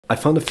I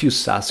found a few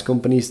SaaS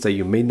companies that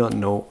you may not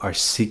know are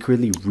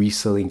secretly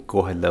reselling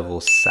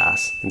GoHighlevel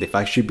SaaS, and they've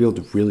actually built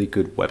really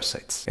good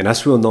websites. And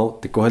as we all know,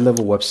 the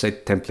GoHighlevel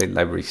website template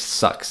library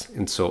sucks.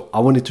 And so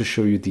I wanted to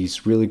show you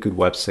these really good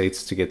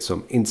websites to get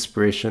some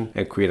inspiration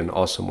and create an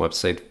awesome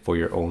website for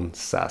your own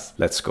SaaS.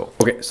 Let's go.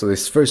 Okay, so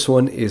this first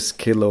one is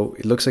Kilo.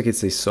 It looks like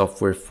it's a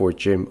software for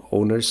gym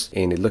owners,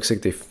 and it looks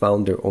like they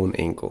found their own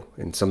angle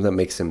and something that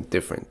makes them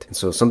different. And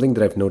so something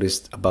that I've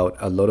noticed about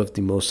a lot of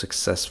the most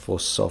successful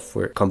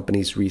software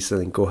companies reselling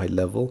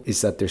GoHighlevel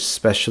is that they're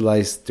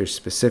specialized, they're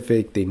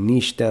specific, they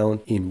niche down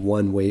in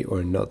one way or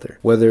another.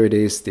 Whether it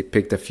is they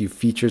picked a few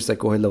features that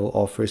GoHighlevel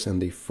offers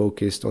and they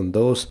focused on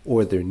those,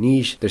 or their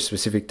niche, their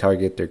specific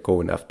target they're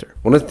going after.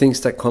 One of the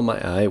things that caught my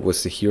eye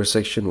was the hero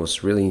section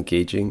was really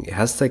engaging. It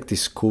has like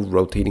this cool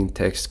rotating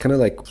text, kind of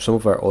like some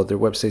of our other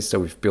websites that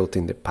we've built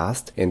in the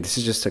past. And this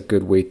is just a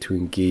good way to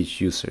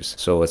engage users.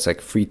 So it's like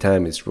free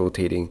time is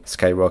rotating,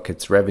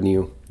 skyrockets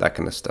revenue, that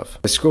kind of stuff.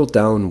 I scroll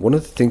down. One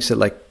of the things I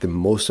like the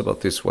most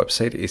about this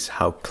website is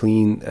how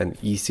clean and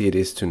easy it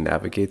is to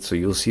navigate. So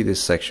you'll see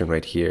this section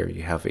right here.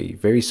 You have a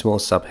very small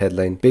sub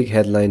headline, big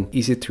headline,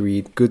 easy to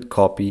read, good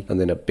copy, and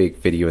then a big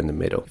video in the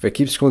middle. If I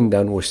keep scrolling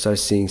down, we'll start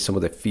seeing some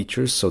of the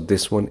features. So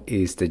this one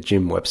is the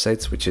gym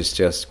websites, which is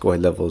just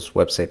GoHighlevel's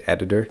website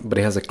editor, but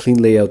it has a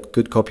clean layout,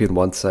 good copy on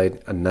one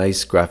side, a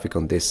nice graphic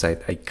on this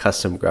side, a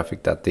custom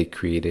graphic that they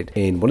created.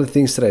 And one of the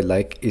things that I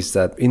like is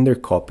that in their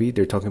copy,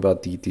 they're talking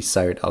about the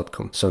desired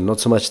outcome. So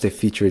not so much the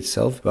feature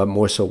itself, but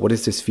more so what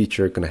is this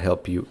feature going to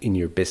help you in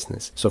your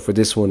business. So for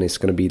this one, it's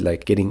going to be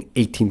like getting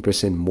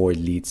 18% more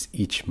leads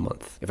each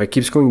month. If I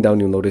keep scrolling down,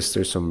 you'll notice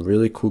there's some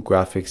really cool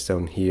graphics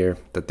down here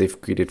that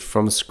they've created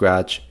from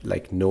scratch,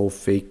 like no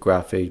fake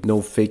graphic,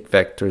 no fake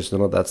vectors,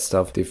 none of that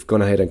stuff. They've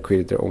gone ahead and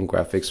created their own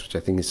graphics, which I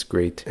think is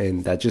great.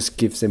 And that just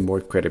gives them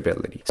more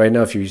credibility. Right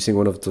now, if you're using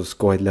one of those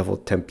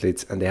GoHighlevel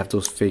templates and they have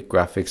those fake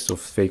graphics,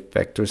 those fake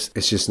vectors,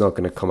 it's just not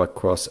going to come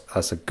across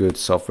as a good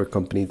software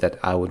company that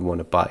I would want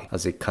to buy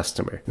as a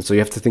customer. And so you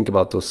have to think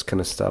about those kind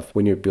of stuff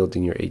when you're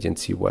building your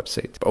agency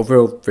website. But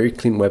overall, very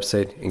clean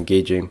website,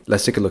 engaging.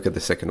 Let's take a look at the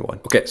second one.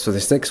 Okay, so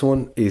this next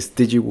one is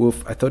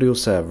DigiWolf. I thought it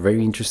was a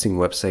very interesting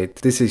website.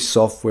 This is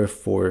software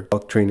for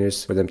dog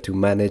trainers for them to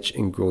manage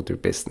and grow their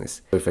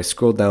business. So if I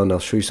scroll down, I'll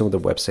show you some of the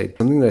website.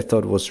 Something that I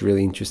thought was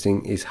really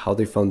interesting is how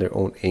they found their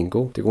own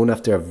angle. They're going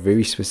after a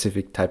very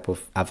specific type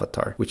of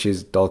avatar, which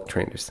is dog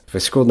trainers. If I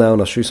scroll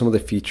down, I'll show you some of the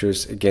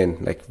features. Again,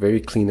 like very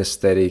clean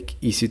aesthetic,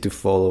 easy to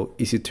follow,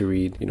 easy to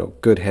read,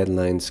 good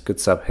headlines, good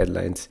sub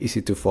headlines,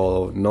 easy to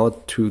follow,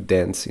 not too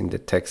dense in the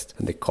text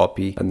and the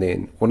copy. And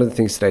then one of the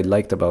things that I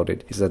liked about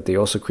it is that they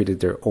also created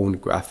their own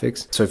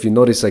graphics. So if you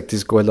notice, like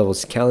this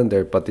GoHighlevel's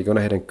calendar, but they gone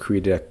ahead and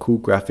created a cool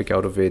graphic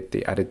out of it.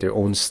 They added their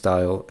own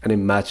style and it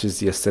matches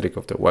the aesthetic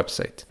of their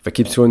website. If I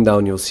keep scrolling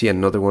down, you'll see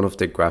another one of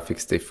the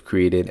graphics they've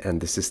created, and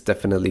this is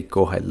definitely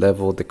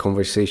GoHighlevel. The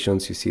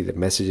conversations, you see the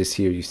messages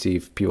here, you see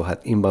if people had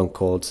inbound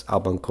calls,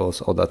 outbound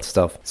calls, all that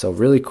stuff. So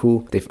really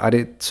cool. They've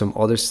added some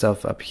other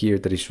stuff up here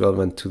that is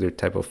relevant to their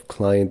type of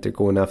client they're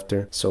going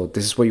after. So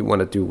this is what you want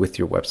to do with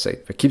your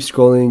website. If I keep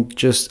scrolling,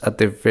 just at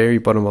the very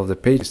bottom of the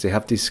page, they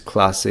have this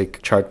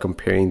classic chart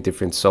comparing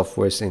different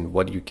softwares and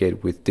what you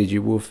get with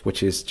DigiWolf,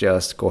 which is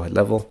just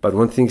GoHighlevel. But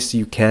one thing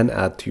you can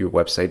add to your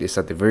website is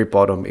at the very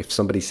bottom, if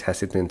somebody's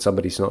hesitant,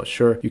 somebody's not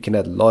sure, you can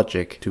add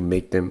logic to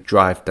make them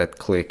drive that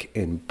click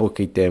and book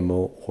a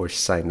demo or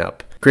sign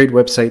up. Great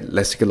website.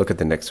 Let's take a look at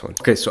the next one.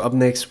 Okay, so up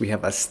next we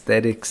have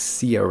Aesthetic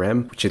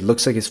CRM, which it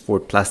looks like it's for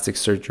plastic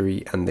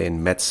surgery and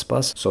then med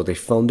spas. So they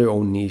found their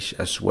own niche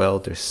as well.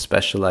 They're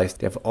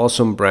specialized. They have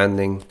awesome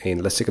branding,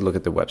 and let's take a look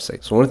at the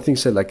website. So one of the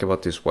things I like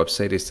about this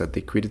website is that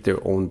they created their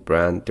own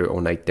brand, their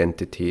own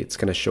identity. It's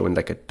kind of showing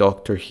like a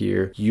doctor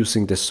here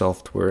using the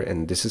software,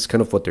 and this is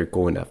kind of what they're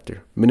going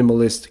after.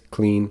 Minimalist,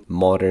 clean,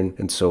 modern,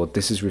 and so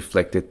this is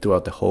reflected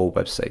throughout the whole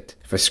website.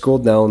 If I scroll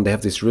down, they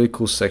have this really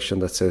cool section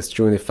that says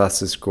join the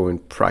fastest growing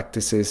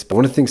practices. But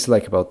one of the things I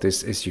like about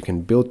this is you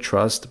can build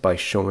trust by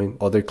showing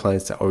other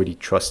clients that already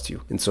trust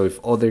you. And so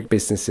if other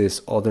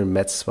businesses, other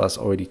med spas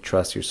already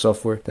trust your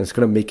software, then it's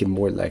going to make it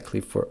more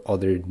likely for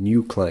other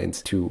new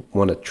clients to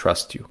want to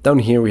trust you. Down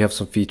here, we have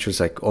some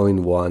features like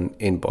all-in-one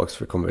inbox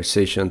for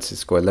conversations.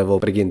 It's GoHighlevel,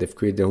 but again, they've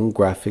created their own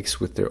graphics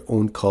with their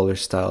own color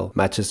style,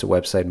 matches the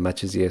website,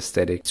 matches the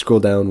aesthetic.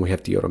 Scroll down, we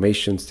have the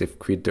automations. They've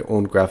created their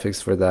own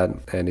graphics for that,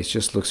 and it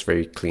just looks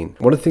very clean.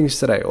 One of the things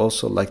that I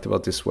also liked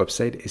about this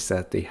website is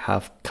that they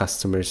have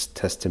customers'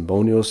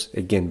 testimonials,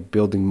 again,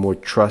 building more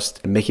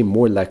trust and making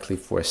more likely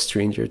for a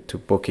stranger to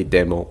book a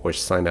demo or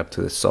sign up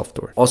to the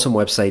software. Awesome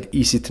website,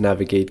 easy to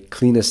navigate,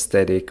 clean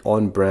aesthetic,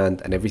 on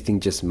brand, and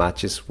everything just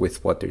matches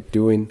with what they're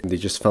doing. And they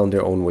just found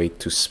their own way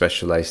to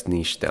specialize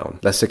niche down.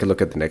 Let's take a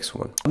look at the next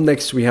one. Up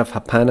next, we have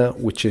Hapana,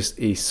 which is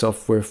a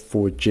software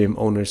for gym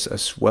owners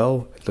as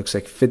well. It looks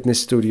like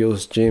fitness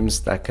studios,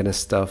 gyms, that kind of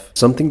stuff.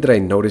 Something that I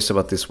noticed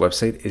about this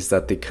website is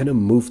that they kind of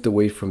moved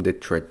away from the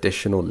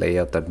traditional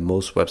layout that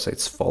most websites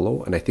websites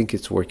follow, and I think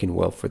it's working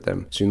well for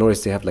them. So you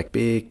notice they have like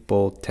big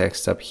bold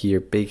text up here,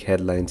 big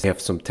headlines, they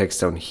have some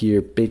text down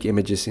here, big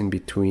images in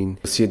between.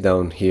 You'll see it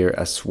down here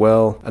as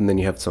well, and then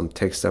you have some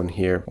text down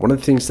here. One of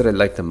the things that I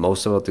like the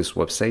most about this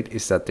website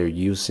is that they're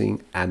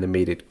using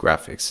animated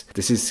graphics.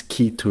 This is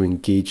key to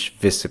engage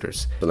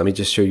visitors. So let me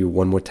just show you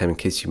one more time in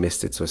case you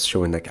missed it. So it's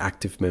showing like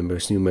active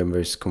members, new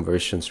members,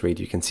 conversions rate.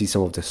 You can see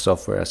some of the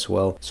software as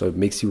well. So it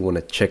makes you want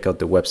to check out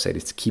the website.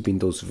 It's keeping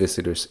those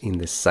visitors in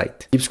the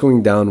site. Keeps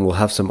going down, we'll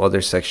have some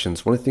other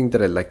sections. One thing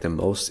that I like the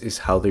most is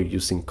how they're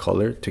using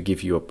color to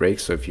give you a break.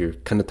 So if you're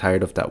kind of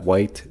tired of that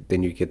white,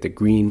 then you get the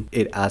green.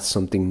 It adds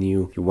something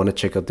new. You want to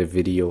check out the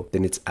video,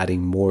 then it's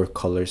adding more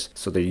colors.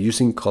 So they're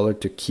using color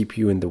to keep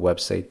you in the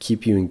website,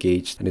 keep you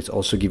engaged, and it's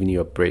also giving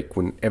you a break.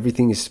 When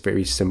everything is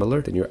very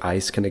similar, then your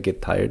eyes kind of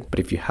get tired. But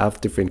if you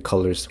have different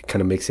colors, it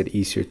kind of makes it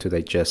easier to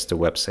digest the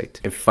website.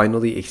 And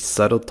finally, a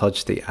subtle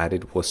touch they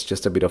added was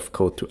just a bit of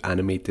code to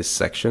animate this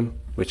section,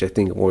 which I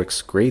think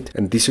works great.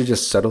 And these are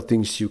just subtle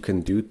things you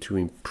can do to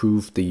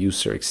improve the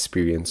user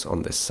experience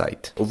on the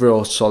site.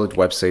 Overall, solid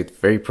website,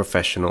 very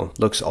professional,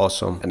 looks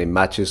awesome, and it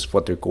matches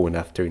what they're going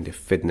after in the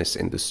fitness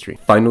industry.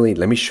 Finally,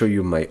 let me show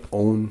you my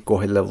own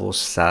GoHighlevel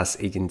SaaS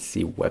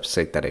agency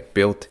website that I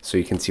built so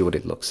you can see what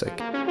it looks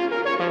like.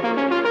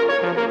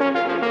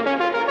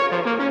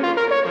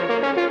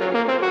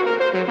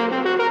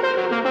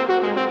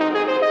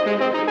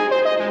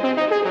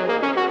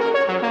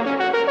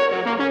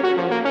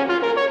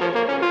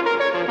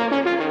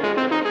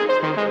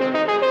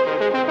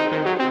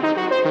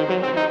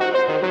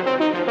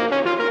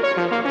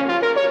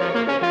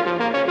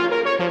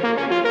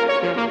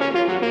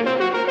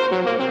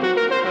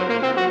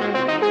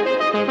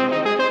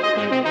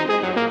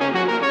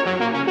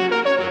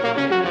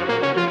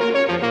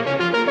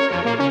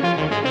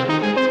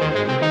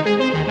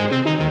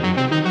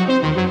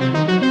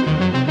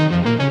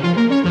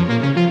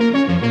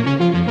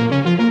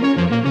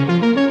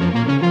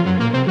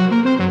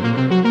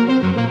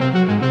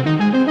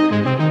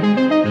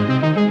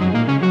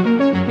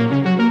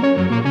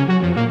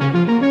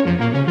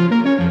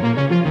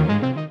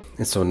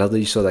 And so now that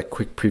you saw that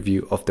quick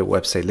preview of the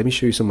website, let me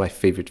show you some of my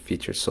favorite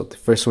features. So the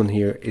first one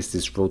here is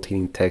this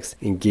rotating text,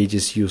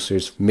 engages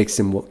users, makes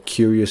them more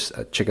curious,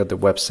 check out the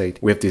website.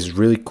 We have these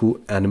really cool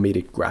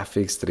animated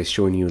graphics that is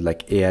showing you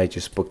like AI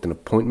just booked an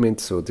appointment.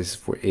 So this is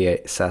for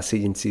AI SaaS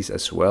agencies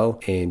as well.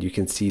 And you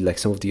can see like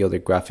some of the other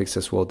graphics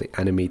as well. They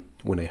animate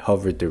when I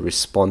hover, they're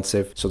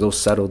responsive. So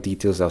those subtle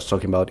details I was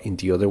talking about in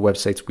the other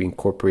websites, we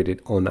incorporated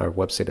on our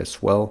website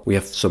as well. We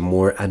have some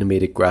more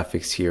animated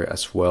graphics here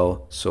as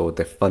well. So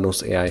the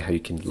funnels AI, how you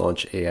can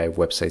launch AI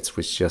websites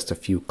with just a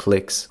few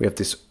clicks. We have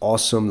this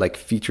awesome like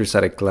features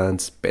at a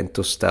glance,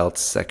 bento styled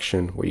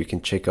section where you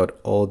can check out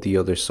all the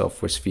other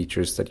software's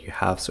features that you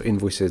have. So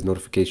invoices,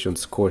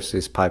 notifications,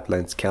 courses,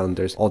 pipelines,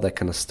 calendars, all that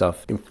kind of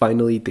stuff. And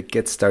finally, the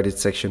get started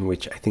section,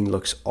 which I think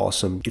looks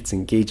awesome. It's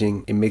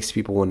engaging. It makes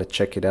people want to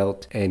check it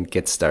out and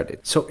get started.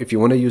 So if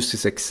you want to use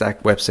this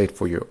exact website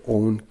for your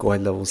own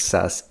GoHighlevel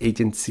SaaS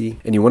agency,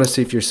 and you want to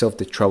save yourself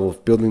the trouble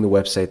of building the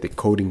website, the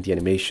coding, the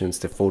animations,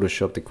 the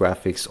Photoshop, the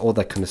graphics, all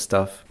that kind of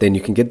stuff, then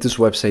you can get this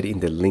website in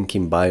the link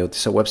in bio.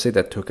 This is a website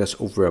that took us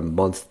over a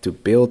month to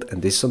build,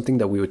 and this is something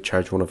that we would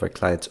charge one of our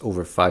clients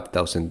over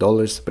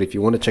 $5,000. But if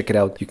you want to check it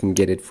out, you can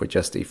get it for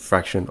just a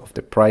fraction of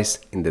the price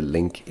in the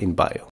link in bio.